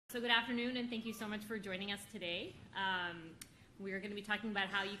So good afternoon, and thank you so much for joining us today. We are going to be talking about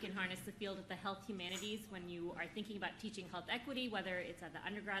how you can harness the field of the health humanities when you are thinking about teaching health equity, whether it's at the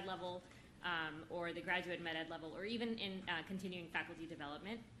undergrad level or the graduate med ed level, or even in continuing faculty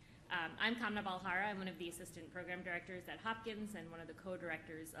development. I'm Kamna Balhara. I'm one of the assistant program directors at Hopkins and one of the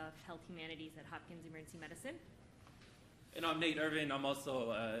co-directors of health humanities at Hopkins Emergency Medicine. And I'm Nate Irvin. I'm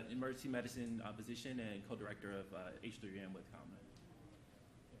also an emergency medicine physician and co-director of H3M with Kamna.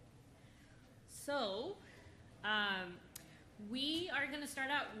 So, we are going to start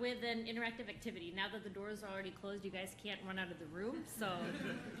out with an interactive activity. Now that the doors are already closed, you guys can't run out of the room, so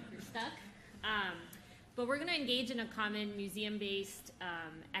you're stuck. But we're going to engage in a common museum-based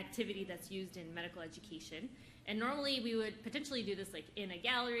activity that's used in medical education. And normally we would potentially do this like in a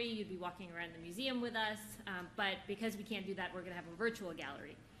gallery. You'd be walking around the museum with us. But because we can't do that, we're going to have a virtual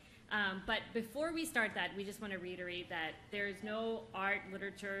gallery. But before we start that, we just want to reiterate that there's no art,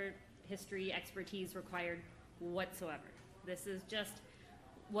 literature, history, expertise required whatsoever. This is just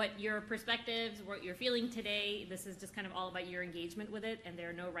what your perspectives, what you're feeling today. This is just kind of all about your engagement with it, and there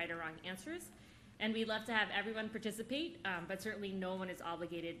are no right or wrong answers. And we'd love to have everyone participate, but certainly no one is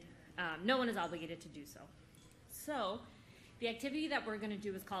obligated. No one is obligated to do so. So, the activity that we're going to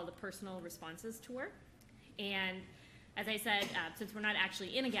do is called the Personal Responses Tour. And as I said, since we're not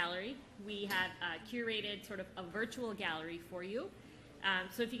actually in a gallery, we have curated sort of a virtual gallery for you.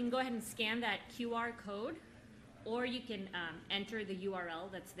 So if you can go ahead and scan that QR code, or you can enter the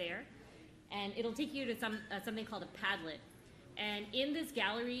URL that's there, and it'll take you to something called a Padlet. And in this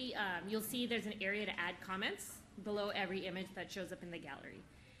gallery, you'll see there's an area to add comments below every image that shows up in the gallery.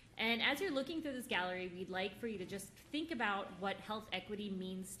 And as you're looking through this gallery, we'd like for you to just think about what health equity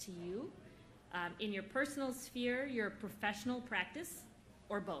means to you in your personal sphere, your professional practice,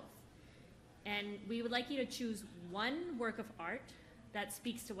 or both. And we would like you to choose one work of art that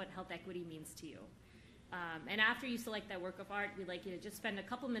speaks to what health equity means to you. And after you select that work of art, we'd like you to just spend a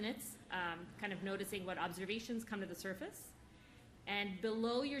couple minutes kind of noticing what observations come to the surface. And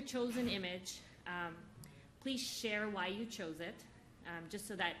below your chosen image, please share why you chose it, just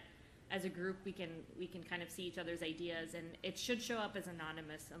so that as a group we can kind of see each other's ideas. And it should show up as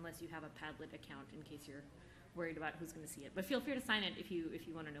anonymous unless you have a Padlet account, in case you're worried about who's going to see it. But feel free to sign it if you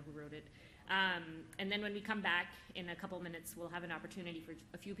want to know who wrote it. And then when we come back in a couple minutes, we'll have an opportunity for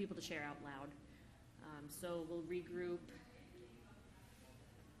a few people to share out loud. So we'll regroup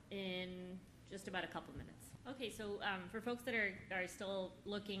in just about a couple minutes. Okay, so for folks that are still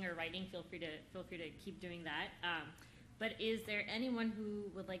looking or writing, feel free to keep doing that. But is there anyone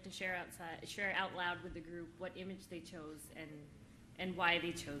who would like to share out loud with the group what image they chose and why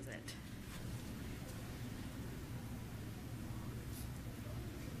they chose it?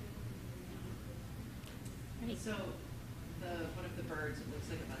 Right. So one of the birds, it looks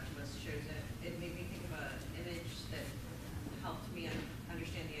like a bunch of us chose it. It made me think of an image that helped me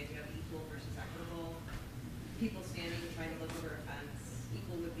understand the idea of equal versus equitable. People standing trying to look over a fence.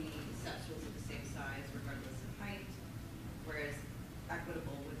 Equal would be steps stools of the same size regardless of height, whereas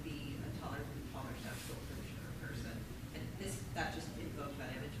equitable would be a taller step stool for the shorter person. And that just invoked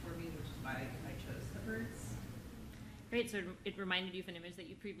that image for me, which is why I chose the birds. Great, so it reminded you of an image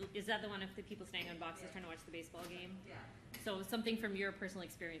that you previously, is that the one of the people standing on boxes trying to watch the baseball game? Yeah. So something from your personal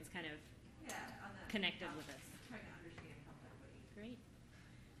experience kind of connected with us. Trying to understand health equity. Great.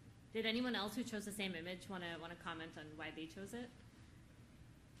 Did anyone else who chose the same image want to comment on why they chose it?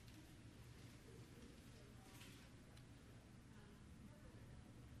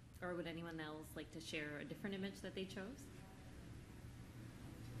 Or would anyone else like to share a different image that they chose?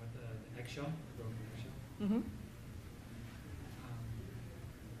 About the eggshell, the broken eggshell. Mm-hmm.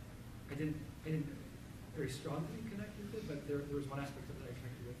 I didn't very strongly connect with it, but there was one aspect of it I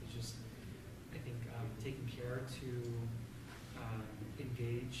connected with, is just, I think, taking care to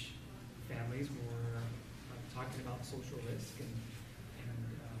engage families more, talking about social risk and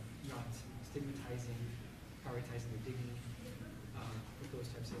not stigmatizing, prioritizing the dignity with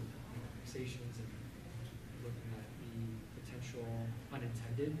those types of conversations, and looking at the potential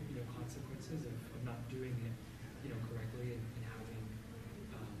unintended consequences of not doing it correctly, and having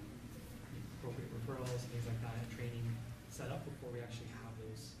appropriate referrals and things like that, and training set up before we actually have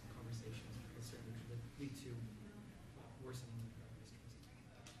those conversations, because certainly could lead to worsening miscarriages.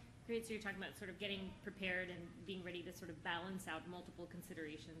 Great, so you're talking about sort of getting prepared and being ready to sort of balance out multiple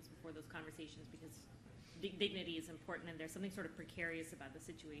considerations before those conversations, because dignity is important and there's something sort of precarious about the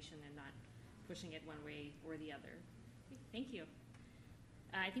situation and not pushing it one way or the other. Thank you.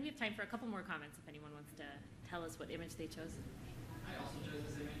 I think we have time for a couple more comments if anyone wants to tell us what image they chose. I also chose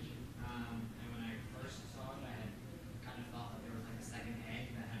this image, and when I first saw it, I had kind of thought that there was like a second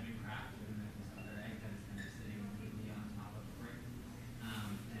egg that had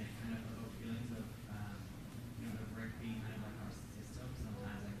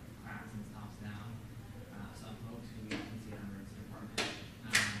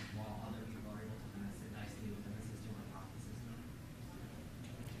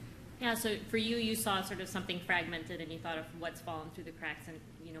Yeah, so for you, you saw sort of something fragmented and you thought of what's fallen through the cracks and,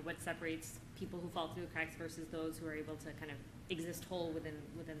 you know, what separates people who fall through the cracks versus those who are able to kind of exist whole within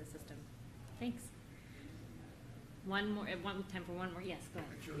the system. Thanks. One more, time for one more. Yes, go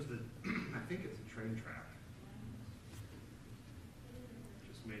ahead. It shows that, I think it's a train track.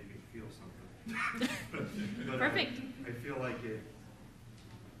 Just made me feel something. but Perfect. I feel like it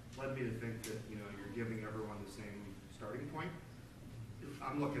led me to think that, you know, you're giving everyone the same starting point.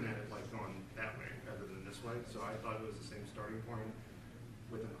 I'm looking at it like going that way rather than this way. So I thought it was the same starting point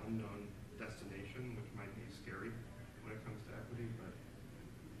with an unknown destination, which might be scary when it comes to equity, but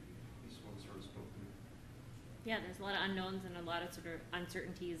this one sort of spoke to me. Yeah, there's a lot of unknowns and a lot of sort of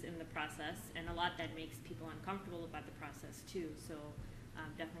uncertainties in the process, and a lot that makes people uncomfortable about the process too. So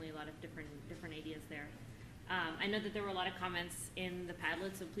definitely a lot of different ideas there. I know that there were a lot of comments in the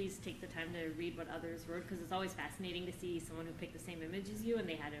Padlet, so please take the time to read what others wrote, because it's always fascinating to see someone who picked the same image as you and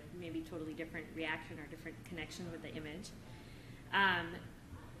they had a maybe totally different reaction or different connection with the image.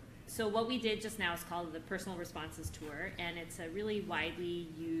 So what we did just now is called the Personal Responses Tour, and it's a really widely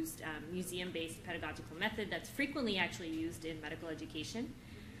used museum-based pedagogical method that's frequently actually used in medical education.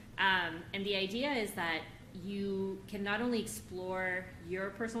 And the idea is that you can not only explore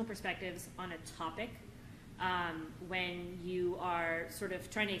your personal perspectives on a topic when you are sort of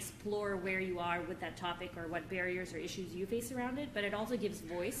trying to explore where you are with that topic or what barriers or issues you face around it, but it also gives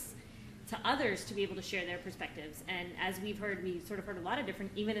voice to others to be able to share their perspectives. And as we've heard, we sort of heard a lot of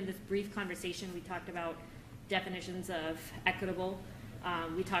different, even in this brief conversation, we talked about definitions of equitable,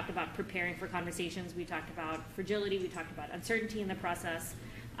 we talked about preparing for conversations, we talked about fragility, we talked about uncertainty in the process.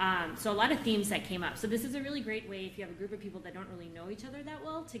 So a lot of themes that came up. So this is a really great way if you have a group of people that don't really know each other that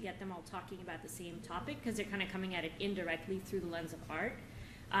well to get them all talking about the same topic, because they're kind of coming at it indirectly through the lens of art.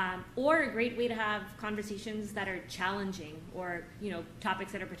 Or a great way to have conversations that are challenging or, you know,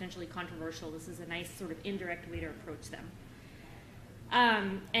 topics that are potentially controversial. This is a nice sort of indirect way to approach them.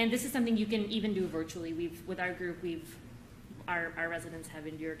 And this is something you can even do virtually. With our group, our residents have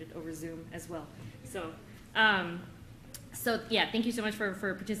endured it over Zoom as well. So yeah, thank you so much for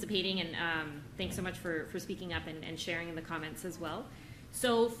participating, and thanks so much for speaking up and sharing in the comments as well.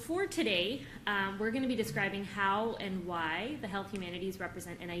 So for today, we're going to be describing how and why the health humanities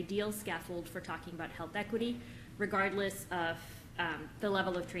represent an ideal scaffold for talking about health equity, regardless of the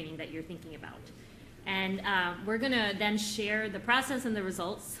level of training that you're thinking about. And we're going to then share the process and the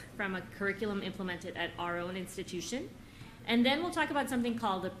results from a curriculum implemented at our own institution. And then we'll talk about something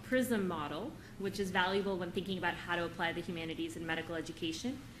called the PRISM model, which is valuable when thinking about how to apply the humanities in medical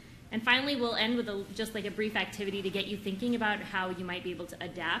education. And finally, we'll end with just like a brief activity to get you thinking about how you might be able to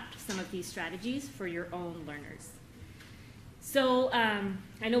adapt some of these strategies for your own learners. So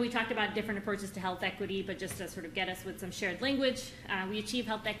I know we talked about different approaches to health equity, but just to sort of get us with some shared language, we achieve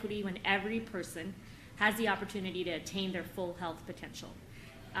health equity when every person has the opportunity to attain their full health potential.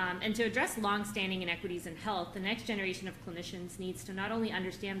 And to address long-standing inequities in health, the next generation of clinicians needs to not only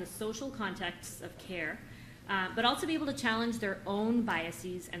understand the social contexts of care, but also be able to challenge their own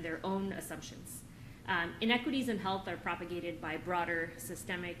biases and their own assumptions. Inequities in health are propagated by broader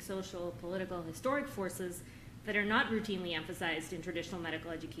systemic, social, political, historic forces that are not routinely emphasized in traditional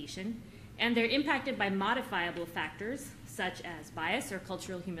medical education, and they're impacted by modifiable factors such as bias or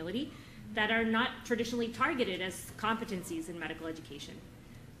cultural humility that are not traditionally targeted as competencies in medical education.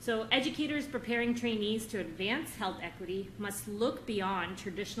 So educators preparing trainees to advance health equity must look beyond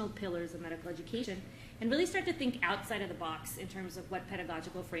traditional pillars of medical education and really start to think outside of the box in terms of what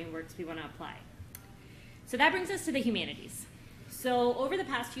pedagogical frameworks we want to apply. So that brings us to the humanities. So over the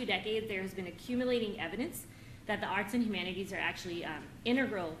past few decades, there has been accumulating evidence that the arts and humanities are actually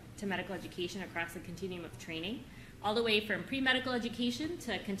integral to medical education across the continuum of training, all the way from pre-medical education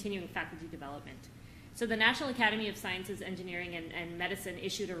to continuing faculty development. So the National Academy of Sciences, Engineering, and Medicine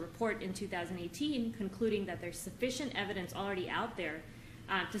issued a report in 2018 concluding that there's sufficient evidence already out there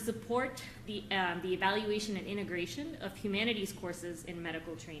to support the evaluation and integration of humanities courses in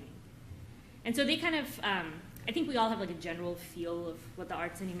medical training. And so they kind of, I think we all have like a general feel of what the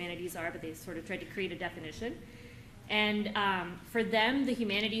arts and humanities are, but they sort of tried to create a definition. And for them, the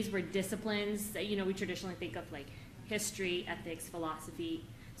humanities were disciplines that, you know, we traditionally think of like history, ethics, philosophy,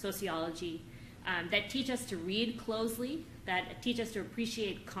 sociology, that teach us to read closely, that teach us to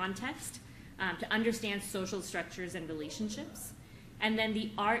appreciate context, to understand social structures and relationships. And then the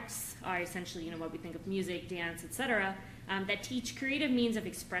arts are essentially, you know, what we think of music, dance, etc., that teach creative means of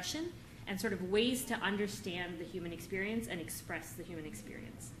expression and sort of ways to understand the human experience and express the human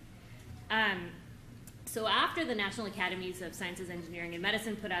experience. So after the National Academies of Sciences, Engineering, and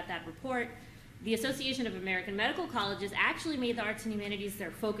Medicine put out that report, the Association of American Medical Colleges actually made the arts and humanities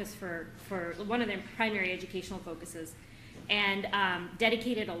their focus for one of their primary educational focuses, and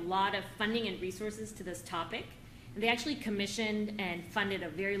dedicated a lot of funding and resources to this topic. And they actually commissioned and funded a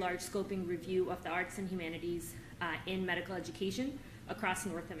very large scoping review of the arts and humanities in medical education across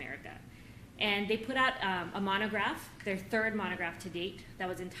North America. And they put out a monograph, their third monograph to date, that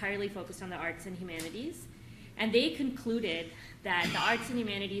was entirely focused on the arts and humanities. And they concluded that the arts and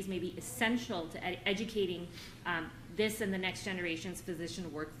humanities may be essential to educating this and the next generation's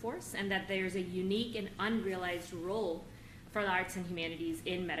physician workforce, and that there's a unique and unrealized role for the arts and humanities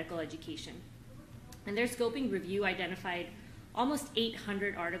in medical education. And their scoping review identified almost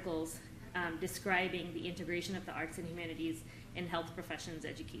 800 articles describing the integration of the arts and humanities in health professions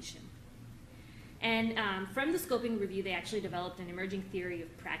education. And from the scoping review, they actually developed an emerging theory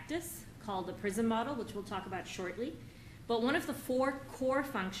of practice called the PRISM model, which we'll talk about shortly. But one of the 4 core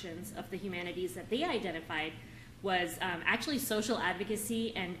functions of the humanities that they identified was actually social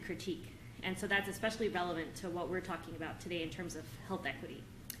advocacy and critique. And so that's especially relevant to what we're talking about today in terms of health equity.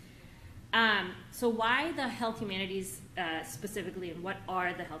 So why the health humanities specifically, and what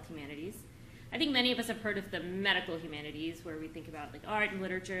are the health humanities? I think many of us have heard of the medical humanities, where we think about like art and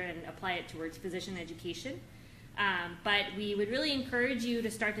literature and apply it towards physician education. But we would really encourage you to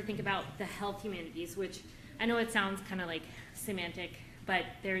start to think about the health humanities, which I know it sounds kind of like semantic, but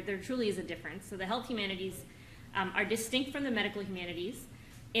there truly is a difference. So the health humanities are distinct from the medical humanities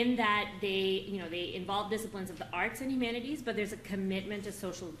in that they involve disciplines of the arts and humanities, but there's a commitment to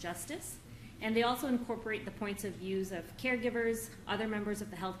social justice. And they also incorporate the points of views of caregivers, other members of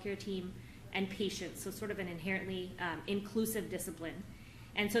the healthcare team, and patients, so sort of an inherently inclusive discipline.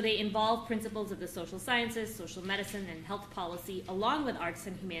 And so they involve principles of the social sciences, social medicine, and health policy, along with arts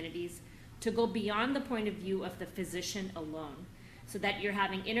and humanities, to go beyond the point of view of the physician alone, so that you're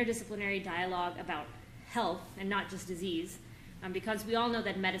having interdisciplinary dialogue about health and not just disease, because we all know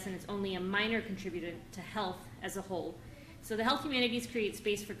that medicine is only a minor contributor to health as a whole. So the health humanities create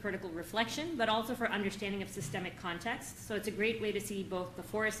space for critical reflection, but also for understanding of systemic context. So it's a great way to see both the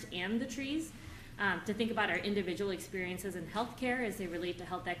forest and the trees, to think about our individual experiences in healthcare as they relate to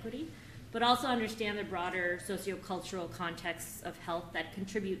health equity, but also understand the broader sociocultural contexts of health that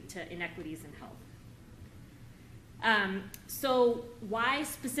contribute to inequities in health. So why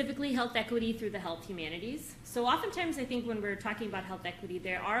specifically health equity through the health humanities? So oftentimes I think when we're talking about health equity,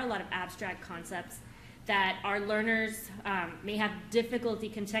 there are a lot of abstract concepts that our learners may have difficulty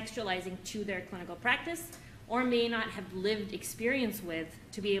contextualizing to their clinical practice, or may not have lived experience with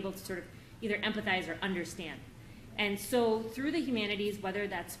to be able to sort of either empathize or understand. And so through the humanities, whether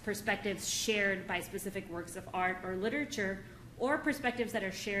that's perspectives shared by specific works of art or literature, or perspectives that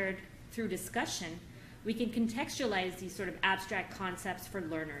are shared through discussion, we can contextualize these sort of abstract concepts for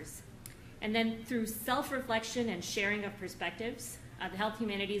learners. And then through self-reflection and sharing of perspectives, the health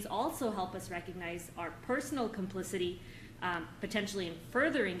humanities also help us recognize our personal complicity, potentially in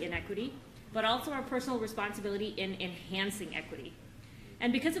furthering inequity, but also our personal responsibility in enhancing equity.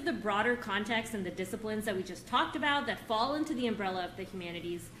 And because of the broader context and the disciplines that we just talked about that fall into the umbrella of the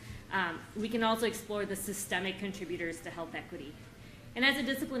humanities, we can also explore the systemic contributors to health equity. And as a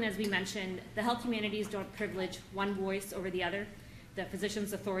discipline, as we mentioned, the health humanities don't privilege one voice over the other. The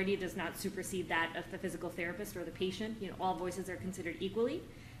physician's authority does not supersede that of the physical therapist or the patient. All voices are considered equally.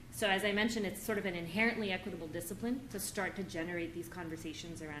 So as I mentioned, it's sort of an inherently equitable discipline to start to generate these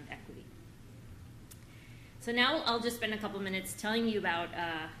conversations around equity. So now I'll just spend a couple minutes telling you about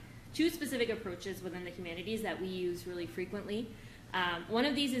 2 specific approaches within the humanities that we use really frequently. One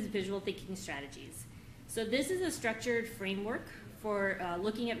of these is visual thinking strategies. So this is a structured framework for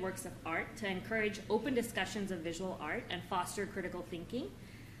looking at works of art to encourage open discussions of visual art and foster critical thinking.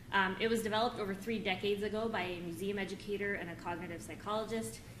 It was developed over 3 decades ago by a museum educator and a cognitive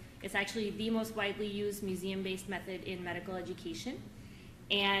psychologist. It's actually the most widely used museum-based method in medical education.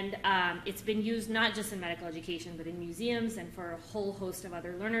 And it's been used not just in medical education, but in museums and for a whole host of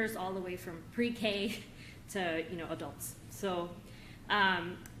other learners, all the way from pre-K to adults. So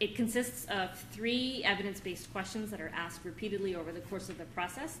it consists of 3 evidence-based questions that are asked repeatedly over the course of the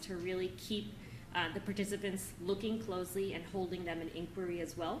process to really keep the participants looking closely and holding them in inquiry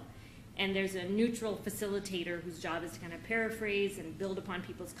as well. And there's a neutral facilitator whose job is to kind of paraphrase and build upon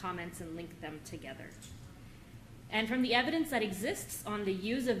people's comments and link them together. And from the evidence that exists on the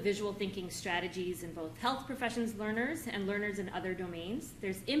use of visual thinking strategies in both health professions learners and learners in other domains,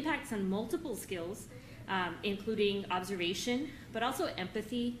 there's impacts on multiple skills, including observation, but also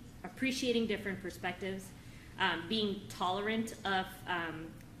empathy, appreciating different perspectives, being tolerant of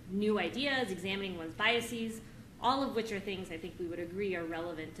new ideas, examining one's biases, all of which are things I think we would agree are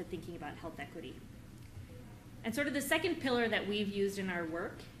relevant to thinking about health equity. And sort of the second pillar that we've used in our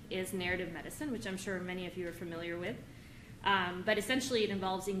work is narrative medicine, which I'm sure many of you are familiar with. But essentially it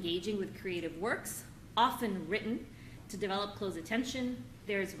involves engaging with creative works, often written, to develop close attention.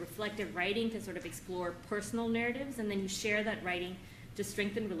 There's reflective writing to sort of explore personal narratives, and then you share that writing to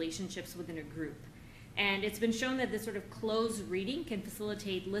strengthen relationships within a group. And it's been shown that this sort of closed reading can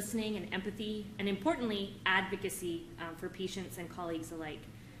facilitate listening and empathy, and importantly, advocacy for patients and colleagues alike.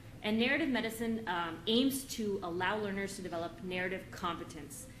 And narrative medicine aims to allow learners to develop narrative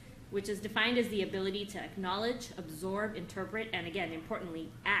competence, which is defined as the ability to acknowledge, absorb, interpret, and again, importantly,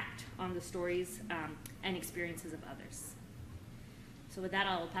 act on the stories and experiences of others. So with that,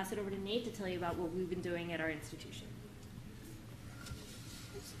 I'll pass it over to Nate to tell you about what we've been doing at our institution.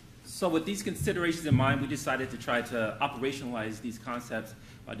 So with these considerations in mind, we decided to try to operationalize these concepts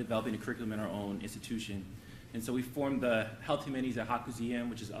by developing a curriculum in our own institution. And so we formed the Health Humanities at HAKU-SAEM,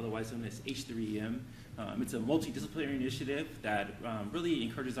 which is otherwise known as H3EM. It's a multidisciplinary initiative that really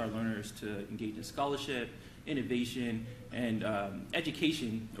encourages our learners to engage in scholarship, innovation, and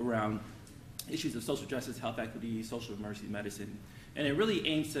education around issues of social justice, health equity, social emergency medicine. And it really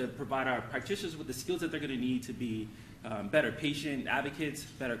aims to provide our practitioners with the skills that they're going to need to be better patient advocates,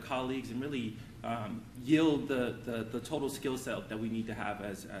 better colleagues, and really yield the total skill set that we need to have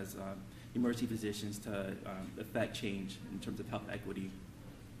as emergency physicians to affect change in terms of health equity.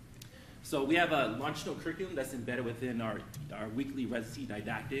 So we have a longitudinal curriculum that's embedded within our weekly residency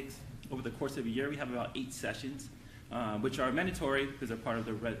didactics. Over the course of a year, we have about 8 sessions, which are mandatory because they're part of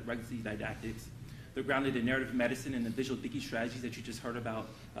the residency didactics. They're grounded in narrative medicine and the visual thinking strategies that you just heard about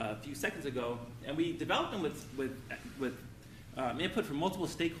a few seconds ago. And we developed them with input from multiple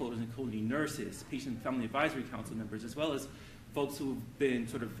stakeholders, including nurses, patient and family advisory council members, as well as folks who've been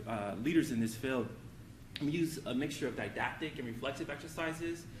sort of leaders in this field. And we use a mixture of didactic and reflexive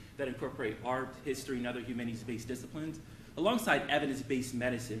exercises that incorporate art, history, and other humanities-based disciplines, alongside evidence-based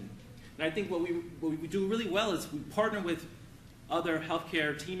medicine. And I think what we do really well is we partner with other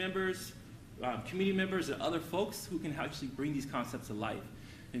healthcare team members, community members, and other folks who can actually bring these concepts to life.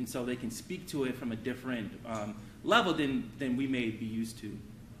 And so they can speak to it from a different level than we may be used to.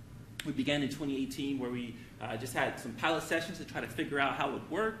 We began in 2018 where we just had some pilot sessions to try to figure out how it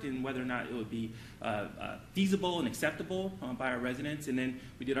worked and whether or not it would be feasible and acceptable by our residents. And then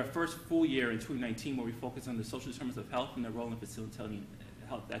we did our first full year in 2019 where we focused on the social determinants of health and their role in facilitating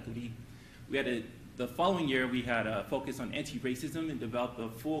health equity. We had the following year, we had a focus on anti-racism and developed a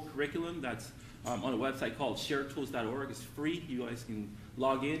full curriculum that's on a website called sharetools.org. It's free. You guys can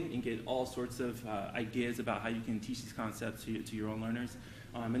log in and get all sorts of ideas about how you can teach these concepts to your own learners.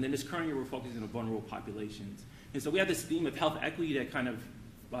 And then this current year, we're focusing on vulnerable populations. And so we have this theme of health equity that kind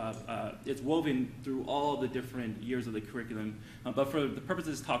of, it's woven through all the different years of the curriculum. But for the purpose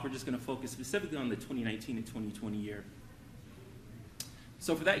of this talk, we're just going to focus specifically on the 2019 and 2020 year.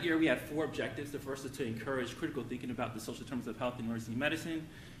 So for that year, we had 4 objectives. The first is to encourage critical thinking about the social terms of health and emergency medicine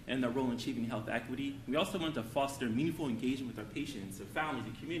and their role in achieving health equity. We also wanted to foster meaningful engagement with our patients, their families,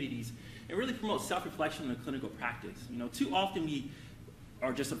 and communities, and really promote self-reflection in clinical practice. You know, too often we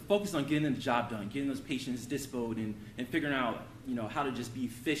are just focused on getting the job done, getting those patients disposed, and figuring out, you know, how to just be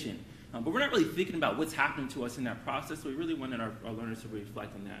efficient. But we're not really thinking about what's happening to us in that process, so we really wanted our learners to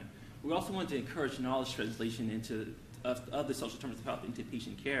reflect on that. We also wanted to encourage knowledge translation of the social terms of health into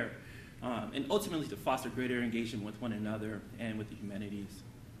patient care, and ultimately to foster greater engagement with one another and with the humanities.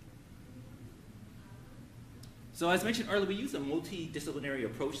 So as mentioned earlier, we use a multidisciplinary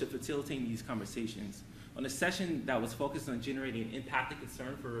approach to facilitating these conversations. On a session that was focused on generating impact and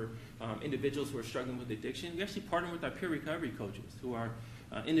concern for individuals who are struggling with addiction, we actually partnered with our peer recovery coaches, who are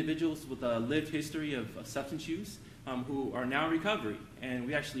individuals with a lived history of substance use who are now in recovery. And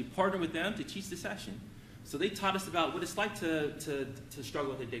we actually partnered with them to teach the session. So they taught us about what it's like to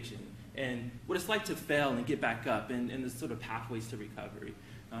struggle with addiction and what it's like to fail and get back up and the sort of pathways to recovery.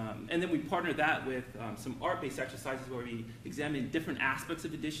 And then we partnered that with some art-based exercises where we examined different aspects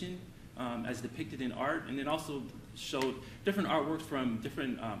of addiction as depicted in art, and then also showed different artworks from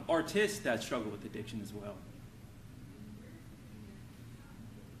different artists that struggle with addiction as well.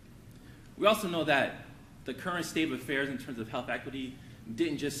 We also know that the current state of affairs in terms of health equity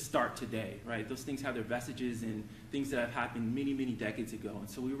didn't just start today, right? Those things have their vestiges in things that have happened many, many decades ago. And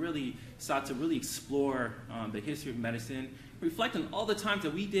so we really sought to really explore the history of medicine, reflect on all the times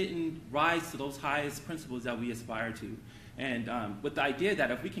that we didn't rise to those highest principles that we aspire to. And with the idea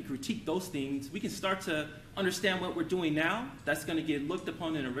that if we can critique those things, we can start to understand what we're doing now that's going to get looked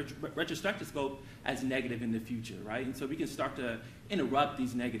upon in a retrospective scope as negative in the future, right? And so we can start to interrupt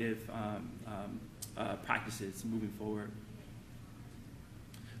these negative practices moving forward.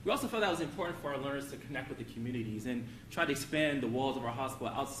 We also felt that it was important for our learners to connect with the communities and try to expand the walls of our hospital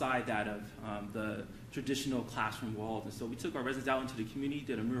outside that of the traditional classroom walls. And so we took our residents out into the community,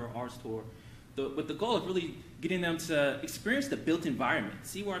 did a mural arts tour, with the goal of really getting them to experience the built environment,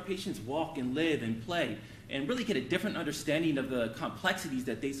 see where our patients walk and live and play, and really get a different understanding of the complexities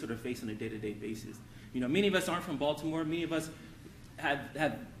that they sort of face on a day-to-day basis. You know, many of us aren't from Baltimore. Many of us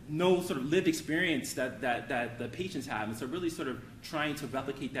have no sort of lived experience that the patients have. And so really sort of trying to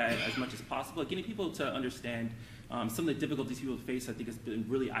replicate that as much as possible, getting people to understand some of the difficulties people face, I think has been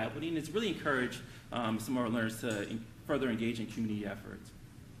really eye-opening. And it's really encouraged some of our learners to further engage in community efforts.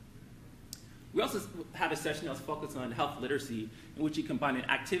 We also had a session that was focused on health literacy, in which we combined an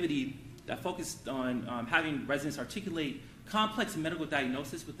activity that focused on having residents articulate complex medical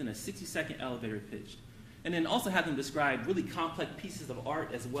diagnosis within a 60-second elevator pitch. And then also have them describe really complex pieces of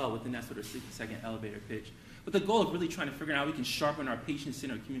art as well within that sort of 60-second elevator pitch. With the goal of really trying to figure out how we can sharpen our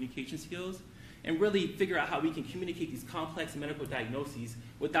patient-centered communication skills and really figure out how we can communicate these complex medical diagnoses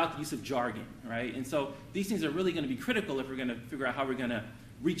without the use of jargon, right? And so these things are really going to be critical if we're going to figure out how we're going to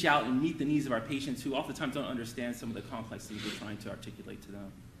reach out and meet the needs of our patients who oftentimes don't understand some of the complexities we're trying to articulate to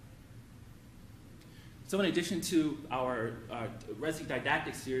them. So in addition to our Resi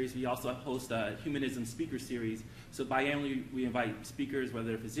Didactic series, we also host a Humanism speaker series. So biannually, we invite speakers, whether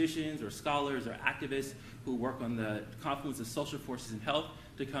they're physicians or scholars or activists who work on the confluence of social forces in health,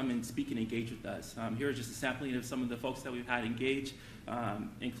 to come and speak and engage with us. Here is just a sampling of some of the folks that we've had engage,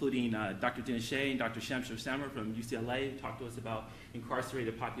 including Dr. Dennis Shea and Dr. Shamshir Samar from UCLA, who talked to us about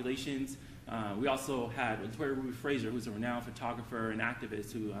incarcerated populations. We also had Latoya Ruby Fraser, who's a renowned photographer and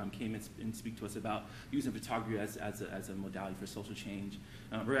activist, who came and speak to us about using photography as a modality for social change.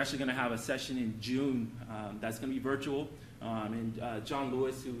 We're actually going to have a session in June that's going to be virtual. And John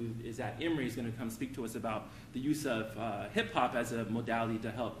Lewis, who is at Emory, is going to come speak to us about the use of hip-hop as a modality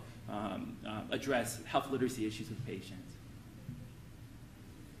to help address health literacy issues with patients.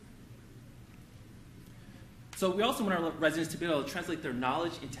 So we also want our residents to be able to translate their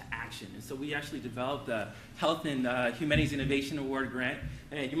knowledge into action. And so we actually developed the Health and Humanities Innovation Award grant.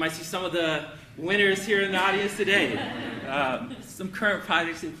 And you might see some of the winners here in the audience today. Some current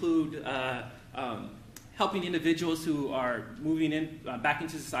projects include helping individuals who are moving in back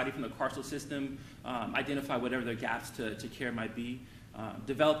into society from the carceral system identify whatever their gaps to care might be.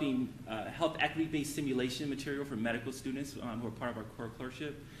 Developing health equity-based simulation material for medical students who are part of our core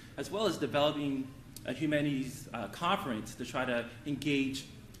clerkship, as well as developing a humanities conference to try to engage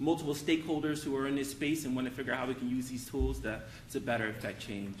multiple stakeholders who are in this space and want to figure out how we can use these tools to better affect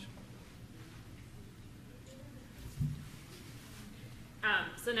change.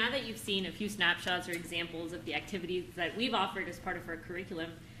 So now that you've seen a few snapshots or examples of the activities that we've offered as part of our curriculum,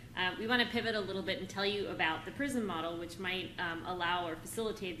 we want to pivot a little bit and tell you about the PRISM model, which might allow or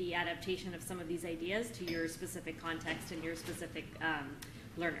facilitate the adaptation of some of these ideas to your specific context and your specific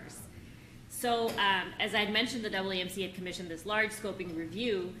learners. So as I had mentioned, the AAMC had commissioned this large scoping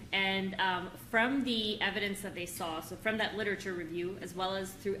review, and from the evidence that they saw, so from that literature review, as well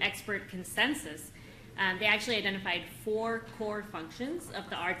as through expert consensus, they actually identified 4 core functions of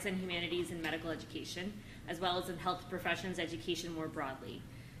the arts and humanities in medical education, as well as in health professions education more broadly.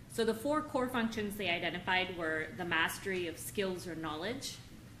 So the 4 core functions they identified were the mastery of skills or knowledge,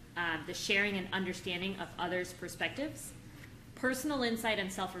 the sharing and understanding of others' perspectives, personal insight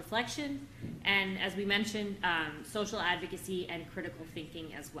and self-reflection, and as we mentioned, social advocacy and critical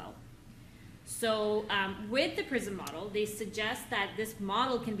thinking as well. So with the PRISM model, they suggest that this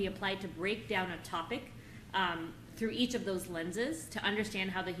model can be applied to break down a topic through each of those lenses to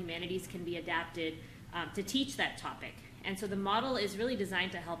understand how the humanities can be adapted to teach that topic. And so the model is really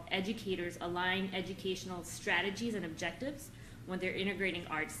designed to help educators align educational strategies and objectives when they're integrating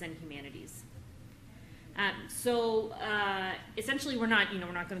arts and humanities. Essentially, we're not going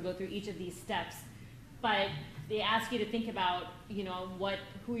to go through each of these steps, but they ask you to think about,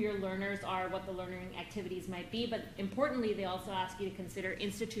 who your learners are, what the learning activities might be, but importantly, they also ask you to consider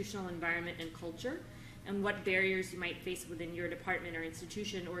institutional environment and culture, and what barriers you might face within your department or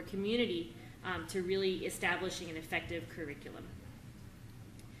institution or community to really establishing an effective curriculum.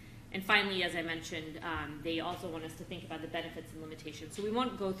 And finally, as I mentioned, they also want us to think about the benefits and limitations. So we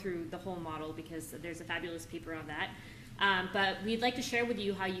won't go through the whole model because there's a fabulous paper on that. But we'd like to share with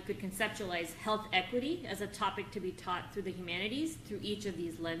you how you could conceptualize health equity as a topic to be taught through the humanities through each of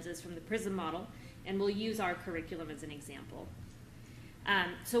these lenses from the PRISM model And we'll use our curriculum as an example.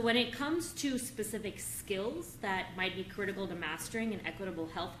 So when it comes to specific skills that might be critical to mastering an equitable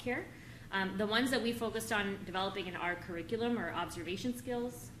healthcare, the ones that we focused on developing in our curriculum are observation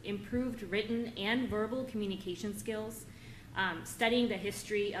skills, improved written and verbal communication skills, studying the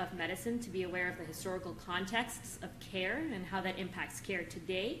history of medicine to be aware of the historical contexts of care and how that impacts care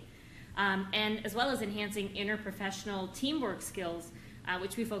today, and as well as enhancing interprofessional teamwork skills,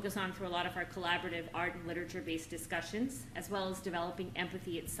 which we focus on through a lot of our collaborative art and literature-based discussions, as well as developing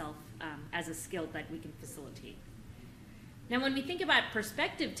empathy itself as a skill that we can facilitate. Now, when we think about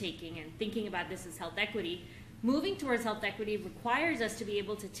perspective taking and thinking about this as health equity, moving towards health equity requires us to be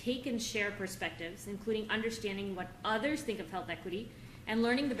able to take and share perspectives, including understanding what others think of health equity and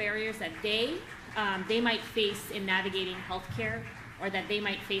learning the barriers that they might face in navigating healthcare or that they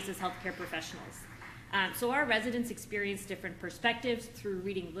might face as healthcare professionals. So our residents experience different perspectives through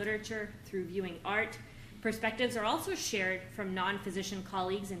reading literature, through viewing art. Perspectives are also shared from non-physician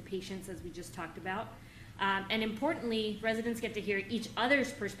colleagues and patients, as we just talked about. And importantly, residents get to hear each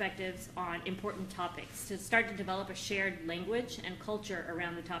other's perspectives on important topics to start to develop a shared language and culture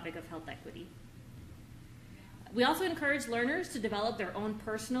around the topic of health equity. We also encourage learners to develop their own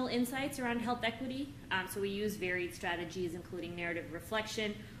personal insights around health equity. So we use varied strategies, including narrative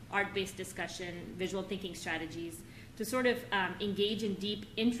reflection, art-based discussion, visual thinking strategies, to sort of engage in deep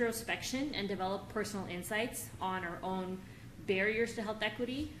introspection and develop personal insights on our own barriers to health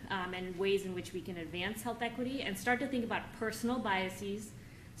equity and ways in which we can advance health equity, and start to think about personal biases,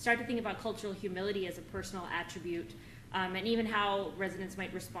 start to think about cultural humility as a personal attribute, and even how residents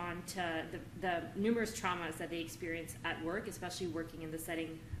might respond to the numerous traumas that they experience at work, especially working in the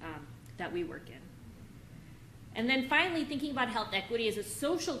setting that we work in. And then finally, thinking about health equity as a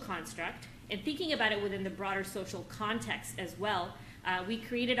social construct and thinking about it within the broader social context as well, we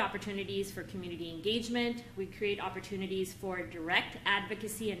created opportunities for community engagement. We create opportunities for direct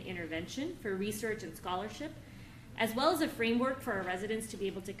advocacy and intervention for research and scholarship, as well as a framework for our residents to be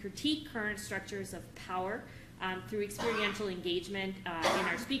able to critique current structures of power through experiential engagement in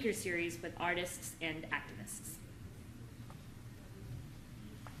our speaker series with artists and activists.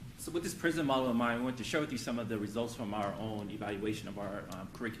 So with this PRISM model in mind, we want to share with you some of the results from our own evaluation of our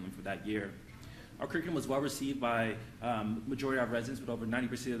curriculum for that year. Our curriculum was well received by majority of our residents, with over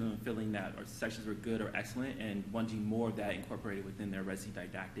 90% of them feeling that our sections were good or excellent and wanting more of that incorporated within their residency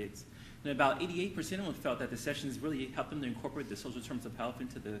didactics. And about 88% of them felt that the sessions really helped them to incorporate the social terms of health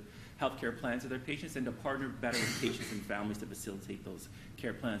into the healthcare plans of their patients and to partner better with patients and families to facilitate those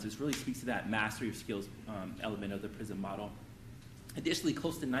care plans. This really speaks to that mastery of skills element of the PRISM model. Additionally,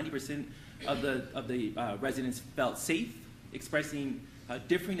 close to 90% of the residents felt safe expressing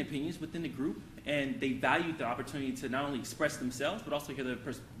differing opinions within the group, and they valued the opportunity to not only express themselves, but also hear the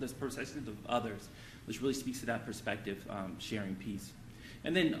perspectives of others, which really speaks to that perspective sharing piece.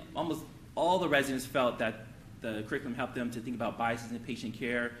 And then almost all the residents felt that the curriculum helped them to think about biases in patient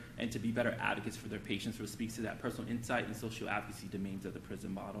care and to be better advocates for their patients, which speaks to that personal insight and social advocacy domains of the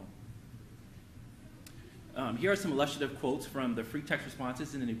PRISM model. Here are some illustrative quotes from the free text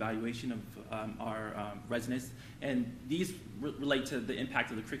responses in an evaluation of our residents, and these relate to the impact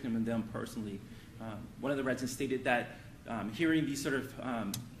of the curriculum on them personally. One of the residents stated that hearing these sort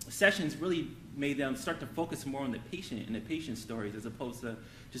of sessions really made them start to focus more on the patient and the patient stories, as opposed to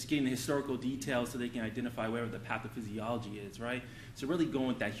just getting the historical details so they can identify whatever the pathophysiology is, right? So really going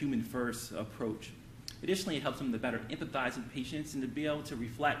with that human first approach. Additionally, it helps them to better empathize with patients and to be able to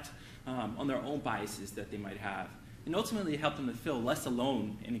reflect on their own biases that they might have. And ultimately, it helped them to feel less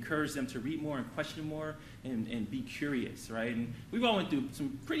alone and encourage them to read more and question more and be curious, right? And we've all went through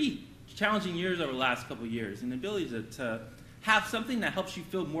some pretty challenging years over the last couple of years, and the ability to have something that helps you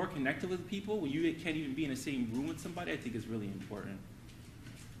feel more connected with people when you can't even be in the same room with somebody, I think is really important.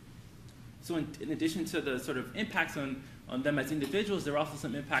 So in addition to the sort of impacts on them as individuals, there were also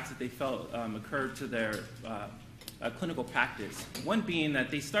some impacts that they felt occurred to their clinical practice. One being that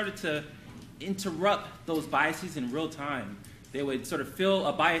they started to interrupt those biases in real time. They would sort of feel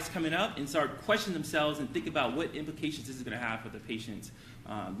a bias coming up and start questioning themselves and think about what implications this is going to have for the patient's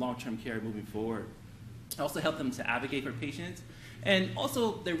long-term care moving forward. It also helped them to advocate for patients. And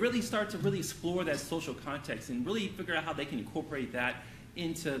also, they really start to really explore that social context and really figure out how they can incorporate that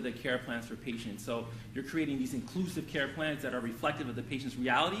into the care plans for patients. So you're creating these inclusive care plans that are reflective of the patient's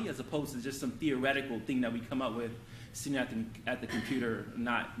reality, as opposed to just some theoretical thing that we come up with sitting at the computer,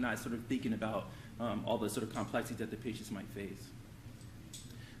 not sort of thinking about all the sort of complexities that the patients might face.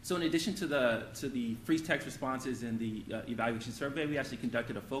 So in addition to the free text responses and the evaluation survey, we actually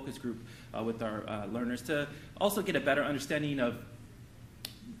conducted a focus group with our learners to also get a better understanding of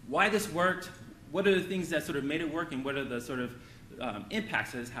why this worked, what are the things that sort of made it work and what are the sort of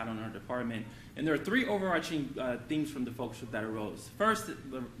impacts that it's had on our department. And there are three overarching themes from the focus group that arose. First,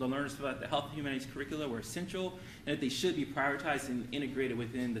 the learners felt that the health and humanities curricula were essential and that they should be prioritized and integrated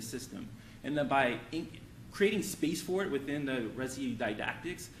within the system. And then by creating space for it within the residency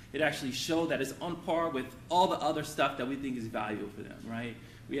didactics, it actually showed that it's on par with all the other stuff that we think is valuable for them, right?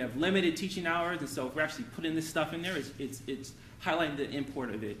 We have limited teaching hours, and so if we're actually putting this stuff in there, it's highlighting the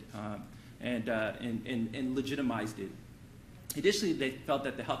import of it and legitimized it. Additionally, they felt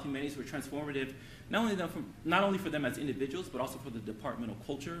that the health humanities were transformative, not only for them as individuals, but also for the departmental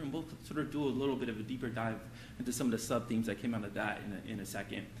culture. And we'll sort of do a little bit of a deeper dive into some of the sub-themes that came out of that in a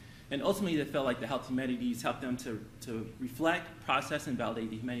second. And ultimately, they felt like the health humanities helped them to reflect, process, and validate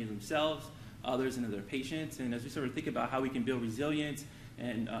the humanities themselves, others, and their patients. And as we sort of think about how we can build resilience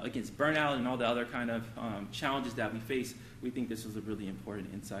and against burnout and all the other kind of challenges that we face, we think this was a really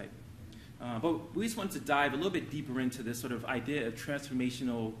important insight. But we just wanted to dive a little bit deeper into this sort of idea of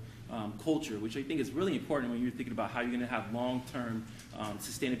transformational culture, which I think is really important when you're thinking about how you're going to have long-term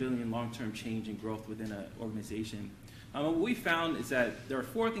sustainability and long-term change and growth within an organization. What we found is that there are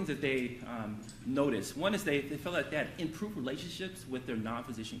four things that they noticed. One is they felt that they had improved relationships with their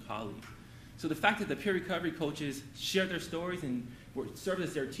non-physician colleagues. So the fact that the peer recovery coaches shared their stories and served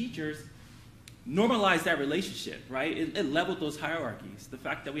as their teachers normalized that relationship, right? It leveled those hierarchies. The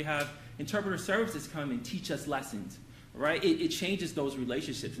fact that we have interpreter services come and teach us lessons, right? It changes those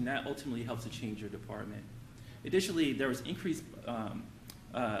relationships, and that ultimately helps to change your department. Additionally, there was increased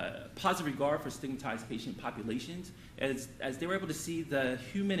positive regard for stigmatized patient populations as they were able to see the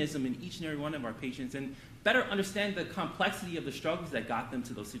humanism in each and every one of our patients and better understand the complexity of the struggles that got them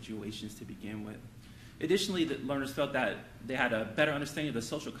to those situations to begin with. Additionally, the learners felt that they had a better understanding of the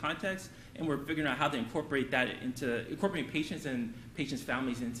social context and were figuring out how to incorporate patients and patients'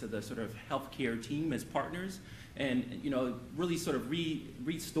 families into the sort of healthcare team as partners, and really sort of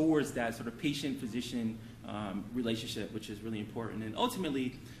restores that sort of patient-physician relationship, which is really important. And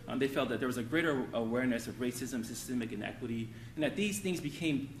ultimately, they felt that there was a greater awareness of racism, systemic inequity, and that these things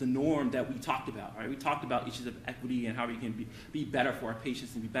became the norm that we talked about, right? We talked about issues of equity and how we can be better for our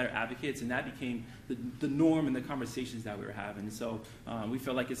patients and be better advocates, and that became the norm in the conversations that we were having. And so we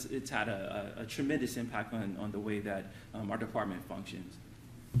feel like it's had a tremendous impact on the way that our department functions.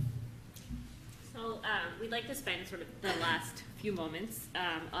 So we'd like to spend sort of the last few moments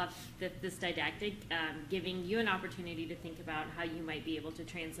of this didactic giving you an opportunity to think about how you might be able to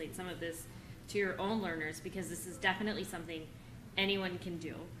translate some of this to your own learners, because this is definitely something anyone can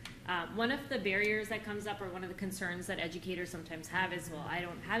do. One of the barriers that comes up, or one of the concerns that educators sometimes have is, well, I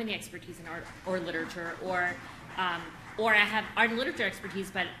don't have any expertise in art or literature, or I have art and literature expertise,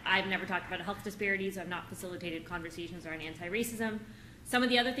 but I've never talked about health disparities, I've not facilitated conversations around anti-racism. Some of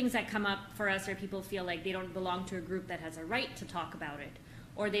the other things that come up for us are people feel like they don't belong to a group that has a right to talk about it,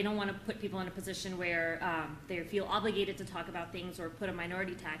 or they don't want to put people in a position where they feel obligated to talk about things or put a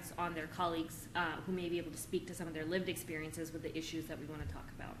minority tax on their colleagues who may be able to speak to some of their lived experiences with the issues that we want to talk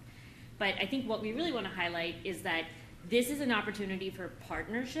about. But I think what we really want to highlight is that this is an opportunity for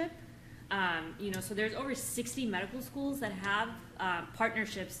partnership. So there's over 60 medical schools that have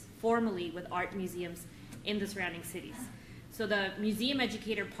partnerships formally with art museums in the surrounding cities. So the museum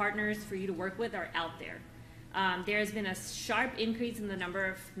educator partners for you to work with are out there. There has been a sharp increase in the number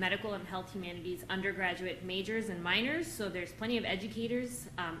of medical and health humanities undergraduate majors and minors, so there's plenty of educators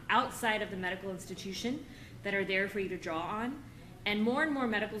outside of the medical institution that are there for you to draw on. And more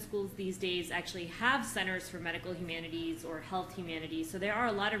medical schools these days actually have centers for medical humanities or health humanities, so there are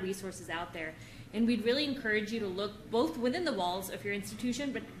a lot of resources out there. And we'd really encourage you to look both within the walls of your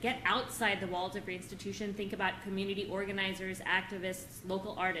institution, but get outside the walls of your institution. Think about community organizers, activists,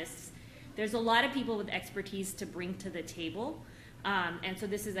 local artists. There's a lot of people with expertise to bring to the table. And so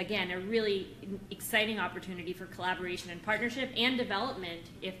this is, again, a really exciting opportunity for collaboration and partnership and development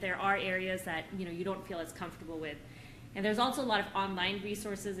if there are areas that you don't feel as comfortable with. And there's also a lot of online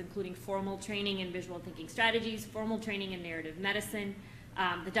resources, including formal training in visual thinking strategies, formal training in narrative medicine.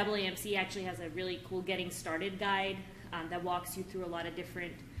 The AAMC actually has a really cool Getting Started guide that walks you through a lot of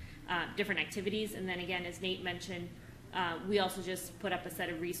different activities. And then again, as Nate mentioned, we also just put up a set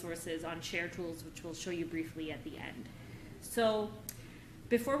of resources on share tools, which we'll show you briefly at the end. So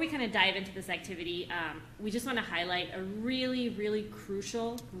before we kind of dive into this activity, we just want to highlight a really, really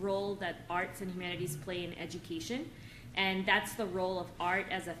crucial role that arts and humanities play in education, and that's the role of art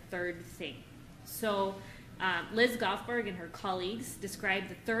as a third thing. So Liz Goffberg and her colleagues describe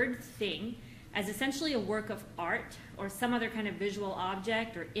the third thing as essentially a work of art or some other kind of visual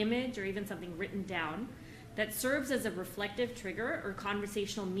object or image or even something written down that serves as a reflective trigger or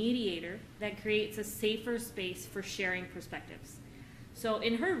conversational mediator that creates a safer space for sharing perspectives. So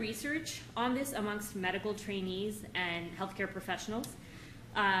in her research on this amongst medical trainees and healthcare professionals,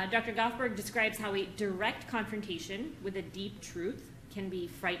 Dr. Goffberg describes how a direct confrontation with a deep truth can be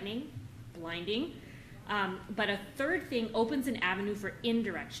frightening, blinding, but a third thing opens an avenue for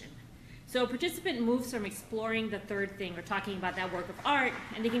indirection. So a participant moves from exploring the third thing or talking about that work of art,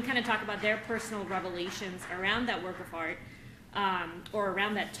 and they can kind of talk about their personal revelations around that work of art or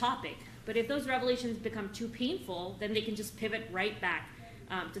around that topic. But if those revelations become too painful, then they can just pivot right back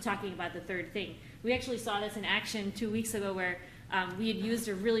to talking about the third thing. We actually saw this in action 2 weeks ago where we had used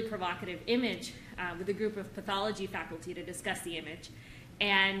a really provocative image with a group of pathology faculty to discuss the image.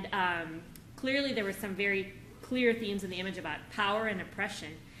 And clearly there were some very clear themes in the image about power and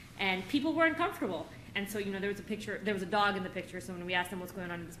oppression. And people were uncomfortable. And so, there was a picture, there was a dog in the picture. So when we asked them what's going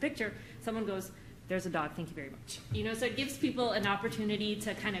on in this picture, someone goes, "There's a dog, thank you very much." So it gives people an opportunity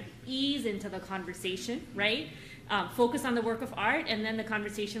to kind of ease into the conversation, right? Focus on the work of art, and then the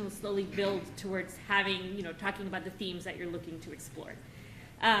conversation will slowly build towards having, talking about the themes that you're looking to explore.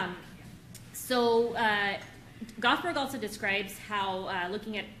 Goffberg also describes how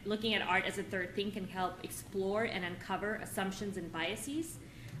looking at art as a third thing can help explore and uncover assumptions and biases,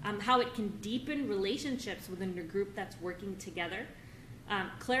 how it can deepen relationships within a group that's working together,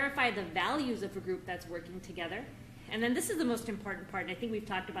 clarify the values of a group that's working together, and then this is the most important part, and I think we've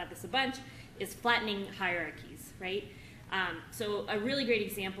talked about this a bunch, is flattening hierarchies, right? So a really great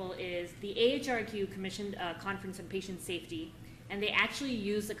example is the AHRQ commissioned a conference on patient safety, and they actually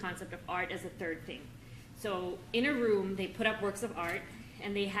used the concept of art as a third thing. So in a room, they put up works of art,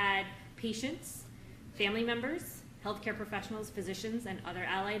 and they had patients, family members, healthcare professionals, physicians, and other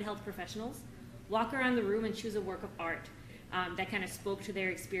allied health professionals walk around the room and choose a work of art that kind of spoke to their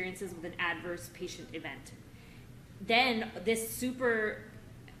experiences with an adverse patient event. Then this super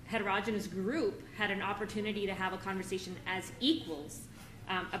heterogeneous group had an opportunity to have a conversation as equals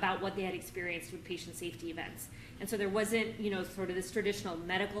about what they had experienced with patient safety events. And so there wasn't, sort of this traditional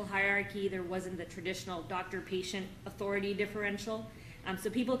medical hierarchy, there wasn't the traditional doctor-patient authority differential. So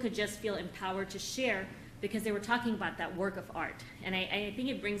people could just feel empowered to share because they were talking about that work of art. And I think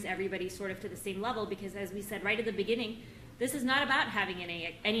it brings everybody sort of to the same level because, as we said right at the beginning, this is not about having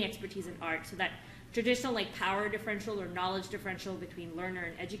any expertise in art. So that traditional power differential or knowledge differential between learner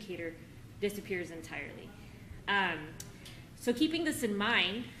and educator disappears entirely. So keeping this in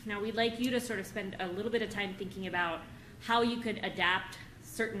mind, now we'd like you to sort of spend a little bit of time thinking about how you could adapt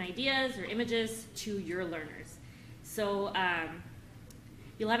certain ideas or images to your learners. So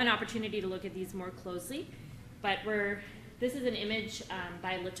you'll have an opportunity to look at these more closely, but this is an image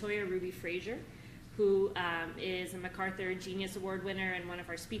by LaToya Ruby Frazier, who is a MacArthur Genius Award winner and one of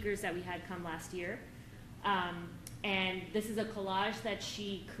our speakers that we had come last year. And this is a collage that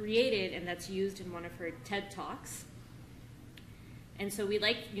she created and that's used in one of her TED Talks. And so we're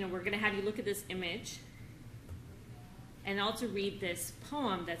going to have you look at this image and also read this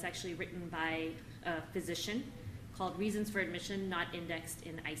poem that's actually written by a physician called Reasons for Admission Not Indexed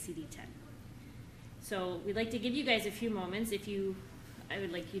in ICD-10. So we'd like to give you guys a few moments. I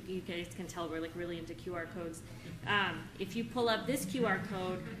would like you guys can tell we're really into QR codes. If you pull up this QR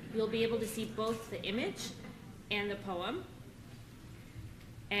code, you'll be able to see both the image and the poem.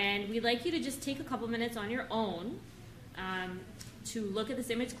 And we'd like you to just take a couple minutes on your own to look at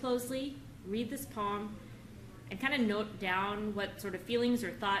this image closely, read this poem, and kind of note down what sort of feelings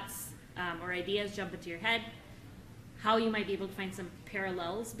or thoughts or ideas jump into your head, how you might be able to find some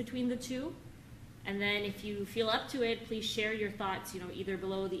parallels between the two. And then if you feel up to it, please share your thoughts, either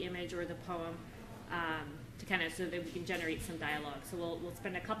below the image or the poem to kind of so that we can generate some dialogue. So we'll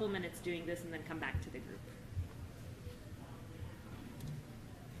spend a couple minutes doing this and then come back to the group.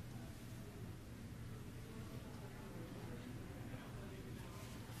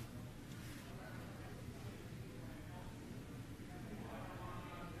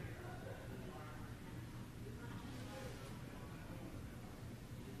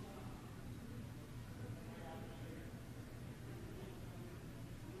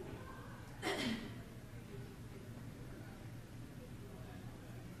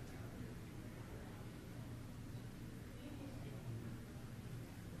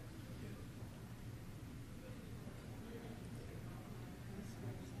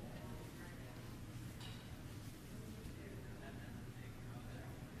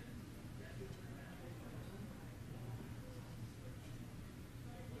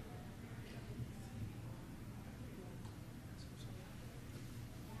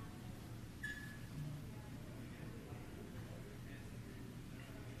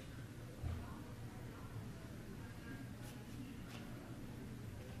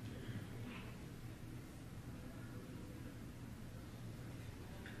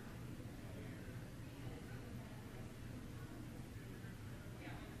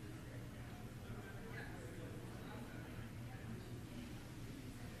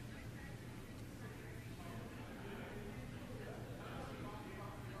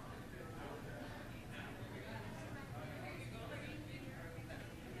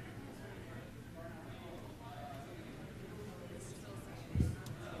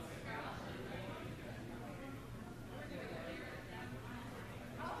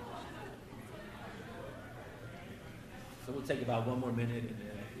 So we'll take about one more minute and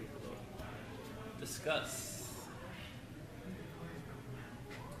then we'll discuss.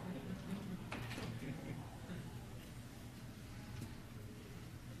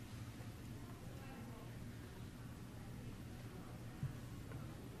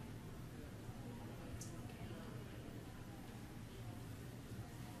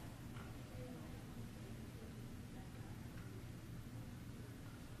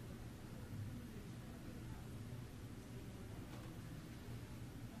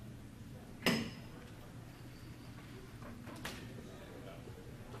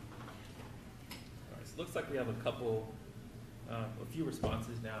 Looks like we have a few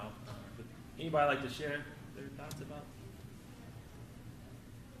responses now. Would anybody like to share their thoughts about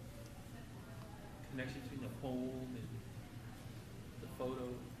connection between the poem and the photo?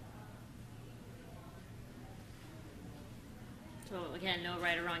 So again, no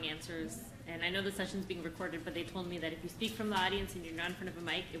right or wrong answers. And I know the session's being recorded, but they told me that if you speak from the audience and you're not in front of a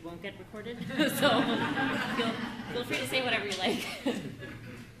mic, it won't get recorded. So feel free to say whatever you like.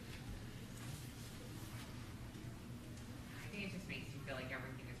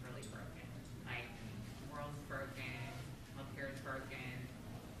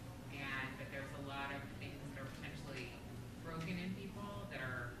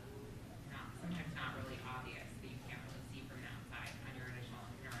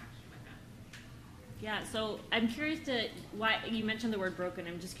 Yeah, so I'm curious to why you mentioned the word broken.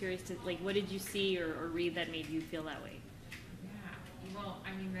 I'm just curious to what did you see or read that made you feel that way? Yeah, well, I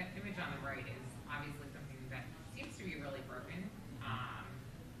mean, the image on the right is obviously something that seems to be really broken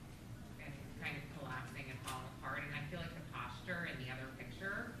and kind of collapsing and falling apart. And I feel like the posture in the other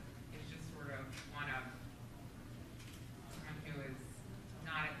picture is just sort of one of someone who is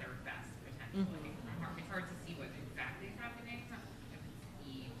not at their best potentially. Mm-hmm. It's hard to see what exactly is happening. If it's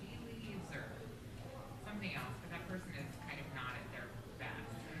EEG leads or something else, but that person is kind of not at their best.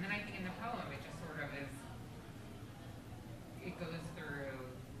 And then I think in the poem, it just sort of is, it goes through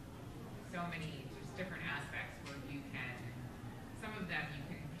so many just different aspects where you can, some of them you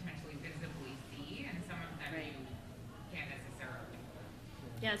can potentially visibly see, and some of them you can't necessarily.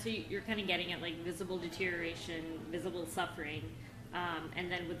 Yeah, so you're kind of getting at visible deterioration, visible suffering,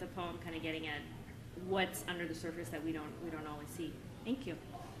 and then with the poem kind of getting at what's under the surface that we don't always see. Thank you.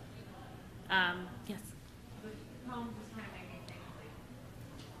 Yes. The poem just kind of made me think,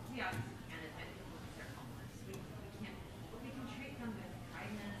 yeah, and people if they're homeless. We can treat them with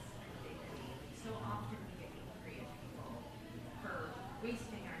kindness and dignity. So often we get angry at people for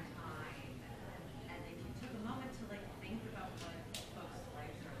wasting our time, and if you took a moment to think about what folks'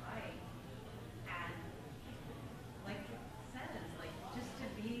 lives are like, and like it says, just to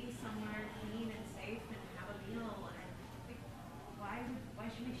be somewhere clean and safe and have a meal, and why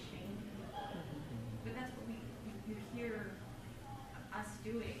should we shame people? But that's what you hear us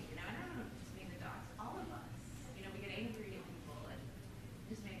doing, and I don't know if just me and the docs, all of us, we get angry at people, and it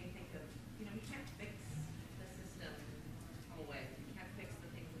just made me think of, we can't fix the system always, we can't fix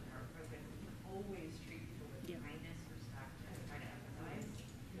the things that are broken, we can always treat people with kindness, respect, and try to empathize,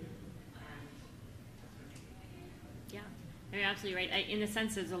 and that's what made me think. Yeah, you're absolutely right. In a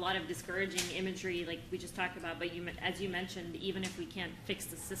sense, there's a lot of discouraging imagery, like we just talked about. But as you mentioned, even if we can't fix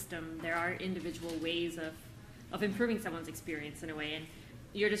the system, there are individual ways of improving someone's experience in a way. And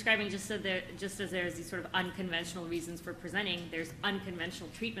you're describing just as there's these sort of unconventional reasons for presenting, there's unconventional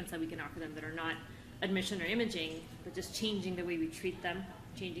treatments that we can offer them that are not admission or imaging, but just changing the way we treat them,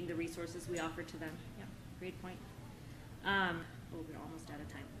 changing the resources we offer to them. Yeah, great point. We're almost out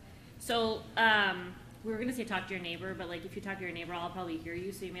of time. So. We were going to say talk to your neighbor, but if you talk to your neighbor, I'll probably hear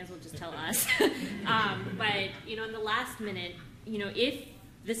you, so you may as well just tell us. But, in the last minute, if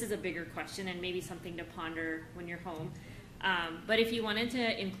this is a bigger question and maybe something to ponder when you're home, but if you wanted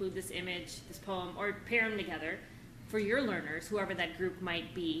to include this image, this poem, or pair them together for your learners, whoever that group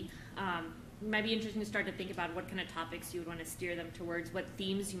might be, it might be interesting to start to think about what kind of topics you would want to steer them towards, what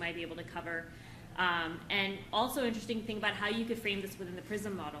themes you might be able to cover. And also interesting to think about how you could frame this within the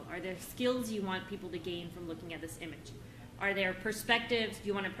PRISM model. Are there skills you want people to gain from looking at this image? Are there perspectives? Do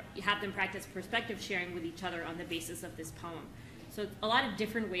you want to have them practice perspective sharing with each other on the basis of this poem? So a lot of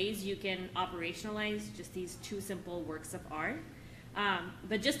different ways you can operationalize just these two simple works of art.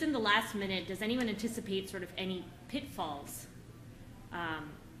 But just in the last minute, does anyone anticipate sort of any pitfalls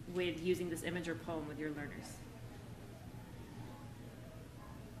with using this image or poem with your learners?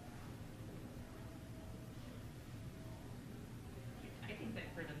 I think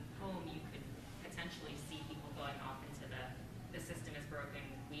that for the poem, you could potentially see people going off into the system is broken,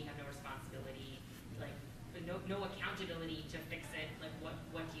 we have no responsibility, no accountability to fix it,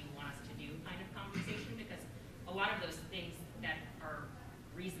 what do you want us to do kind of conversation, because a lot of those things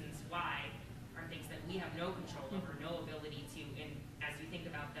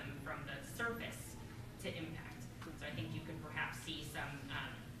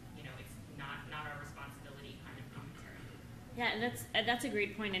Yeah, and that's a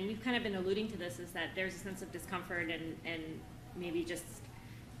great point, and we've kind of been alluding to this, is that there's a sense of discomfort and maybe just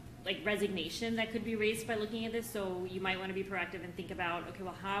like resignation that could be raised by looking at this. So you might want to be proactive and think about, okay,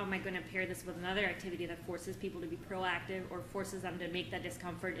 well, how am I going to pair this with another activity that forces people to be proactive or forces them to make that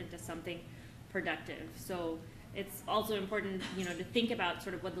discomfort into something productive. So it's also important, to think about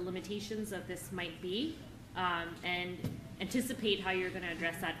sort of what the limitations of this might be, and anticipate how you're going to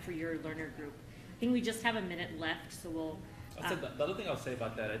address that for your learner group. I think we just have a minute left, so we'll. The other thing I'll say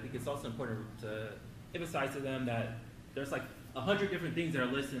about that, I think it's also important to emphasize to them that there's like 100 different things that are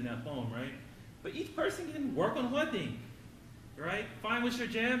listed in that poem, right? But each person can work on one thing, right? Find what's your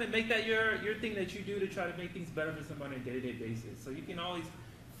jam and make that your thing that you do to try to make things better for somebody on a day-to-day basis. So you can always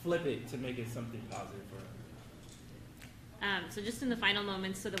flip it to make it something positive for them. So just in the final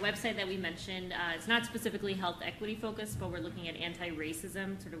moments, so the website that we mentioned, it's not specifically health equity focused, but we're looking at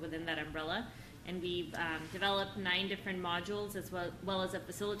anti-racism sort of within that umbrella. And we've developed 9 different modules, as well as a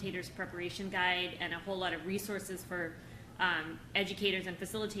facilitator's preparation guide and a whole lot of resources for educators and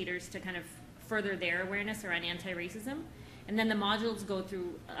facilitators to kind of further their awareness around anti-racism. And then the modules go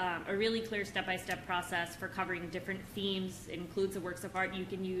through a really clear step-by-step process for covering different themes. It includes the works of art you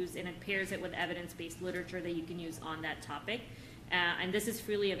can use, and it pairs it with evidence-based literature that you can use on that topic. And this is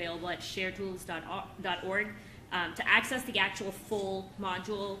freely available at sharetools.org. To access the actual full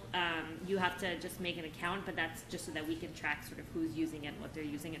module, you have to just make an account, but that's just so that we can track sort of who's using it and what they're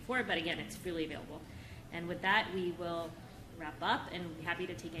using it for. But again, it's freely available. And with that, we will wrap up, and we'll be happy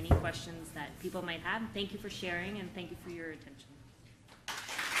to take any questions that people might have. Thank you for sharing, and thank you for your attention.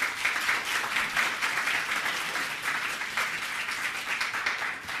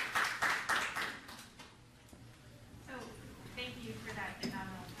 So, thank you for that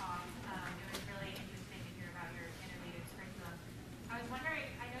phenomenal talk. It was really interesting to hear about your innovative curriculum. I was wondering,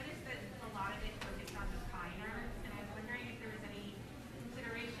 I noticed that a lot of it focused on the fine arts, and I was wondering if there was any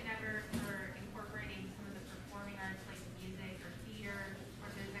consideration ever for incorporating some of the performing arts, like music or theater,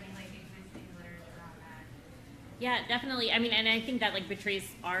 or if there's any like existing literature on that. Yeah, definitely. I mean, and I think that like betrays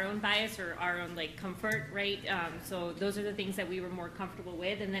our own bias or our own like comfort, right? So those are the things that we were more comfortable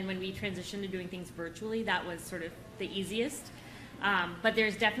with. And then when we transitioned to doing things virtually, that was sort of the easiest. But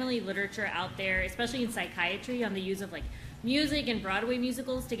there's definitely literature out there, especially in psychiatry, on the use of like music and Broadway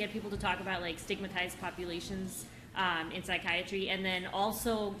musicals to get people to talk about like stigmatized populations in psychiatry, and then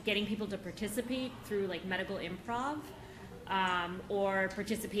also getting people to participate through like medical improv or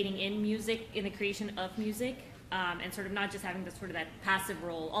participating in music, in the creation of music. And sort of not just having this sort of that passive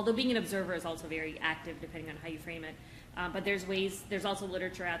role, although being an observer is also very active depending on how you frame it. But there's also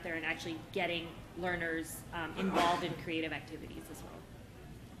literature out there and actually getting learners involved in creative activities as well.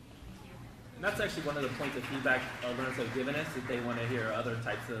 And that's actually one of the points of feedback our learners have given us, that they want to hear other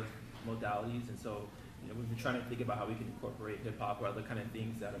types of modalities. And so, we've been trying to think about how we can incorporate hip hop or other kind of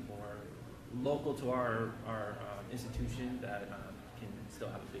things that are more local to our institution that can still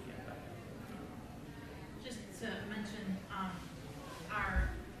have a big impact. Just to mention,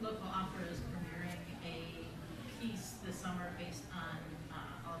 our local opera is premiering a piece this summer based on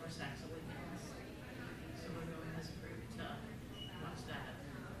Oliver Sacks' Awakens. So we're going as a group to watch that,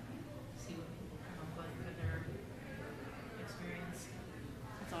 see what people come up with for their experience.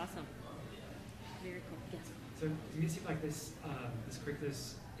 That's awesome. Very cool. Yes. So to me, it seems like this curriculum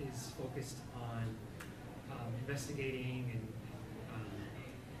is focused on investigating and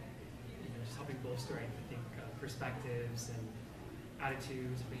just helping bolster, I think, perspectives and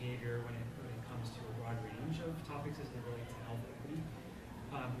attitudes, behavior when it comes to a broad range of topics as they relate to health equity,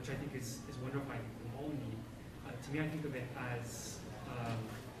 which I think is wonderful. I think we all need. To me, I think of it as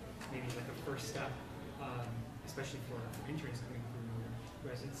maybe like a first step, especially for interns coming through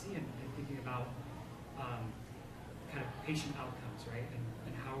residency and thinking about kind of patient outcomes, right?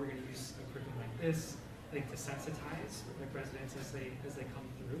 And how we're going to use a curriculum like this, I think, to sensitize like residents as they come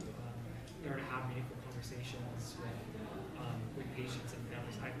through. In order to have meaningful conversations with patients and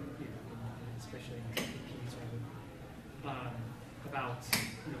families, especially in PPs, about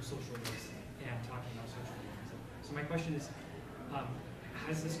social risk and talking about social risk. So my question is,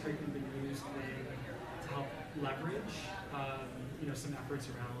 has this curriculum been used to help leverage some efforts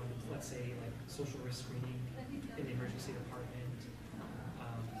around, let's say, like social risk screening in the emergency department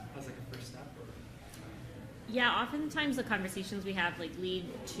as like a first step? Or? Yeah, oftentimes the conversations we have like lead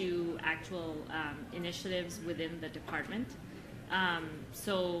to actual initiatives within the department.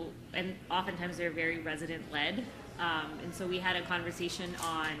 And oftentimes they're very resident-led. And so we had a conversation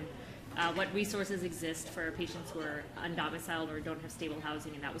on what resources exist for patients who are undomiciled or don't have stable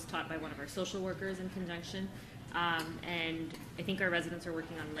housing, and that was taught by one of our social workers in conjunction And I think our residents are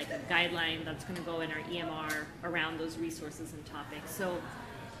working on like a guideline that's going to go in our EMR around those resources and topics. So,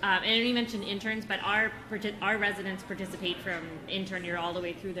 and I already mentioned interns, but our residents participate from intern year all the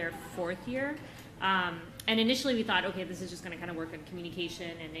way through their 4th year. And initially we thought, okay, this is just going to kind of work on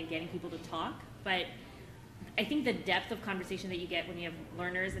communication and getting people to talk. But I think the depth of conversation that you get when you have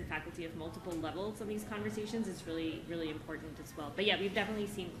learners and faculty of multiple levels of these conversations is really, really important as well. But yeah, we've definitely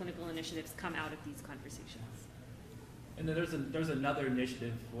seen clinical initiatives come out of these conversations. And then there's another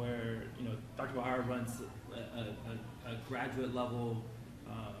initiative where, you know, Dr. Balhara runs a graduate level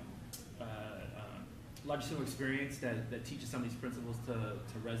longitudinal experience that teaches some of these principles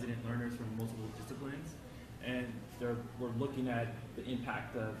to resident learners from multiple disciplines. And we're looking at the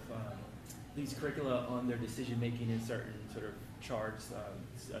impact of these curricula on their decision making in certain sort of charged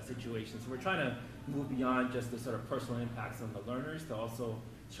situations. So we're trying to move beyond just the sort of personal impacts on the learners to also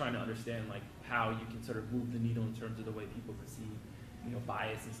trying to understand like how you can sort of move the needle in terms of the way people perceive, you know,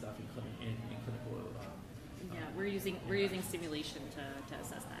 bias and stuff in clinical. Yeah, we're using simulation to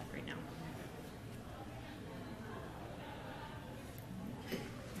assess that right now.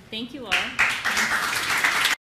 Thank you all.